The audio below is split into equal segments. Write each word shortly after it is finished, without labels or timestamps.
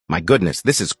My goodness,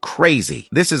 this is crazy.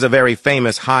 This is a very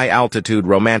famous high-altitude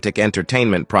romantic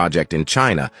entertainment project in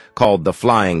China called the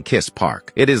Flying Kiss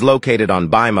Park. It is located on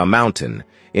Baima Mountain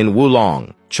in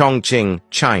Wulong, Chongqing,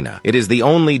 China. It is the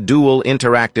only dual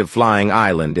interactive flying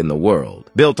island in the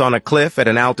world. Built on a cliff at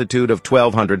an altitude of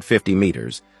 1,250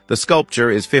 meters, the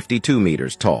sculpture is 52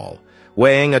 meters tall,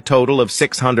 weighing a total of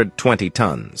 620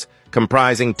 tons,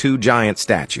 comprising two giant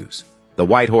statues, the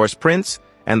White Horse Prince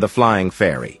and the Flying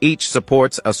Fairy. Each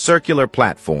supports a circular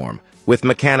platform with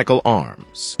mechanical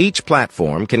arms. Each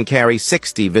platform can carry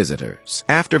 60 visitors.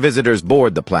 After visitors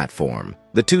board the platform,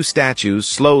 the two statues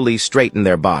slowly straighten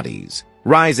their bodies,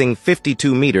 rising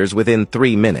 52 meters within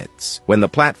 3 minutes. When the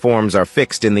platforms are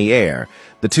fixed in the air,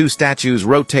 the two statues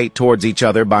rotate towards each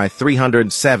other by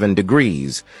 307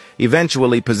 degrees,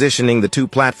 eventually positioning the two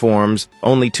platforms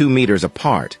only 2 meters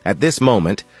apart. At this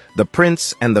moment, the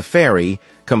prince and the fairy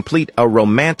complete a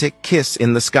romantic kiss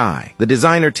in the sky. The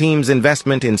designer team's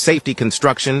investment in safety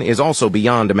construction is also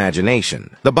beyond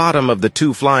imagination. The bottom of the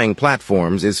two flying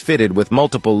platforms is fitted with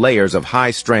multiple layers of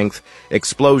high-strength,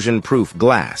 explosion-proof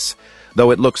glass.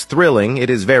 Though it looks thrilling, it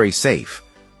is very safe.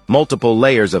 Multiple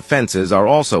layers of fences are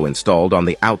also installed on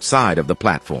the outside of the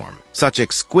platform. Such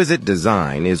exquisite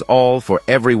design is all for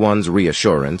everyone's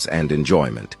reassurance and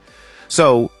enjoyment.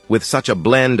 So, with such a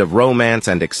blend of romance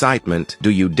and excitement, do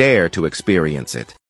you dare to experience it?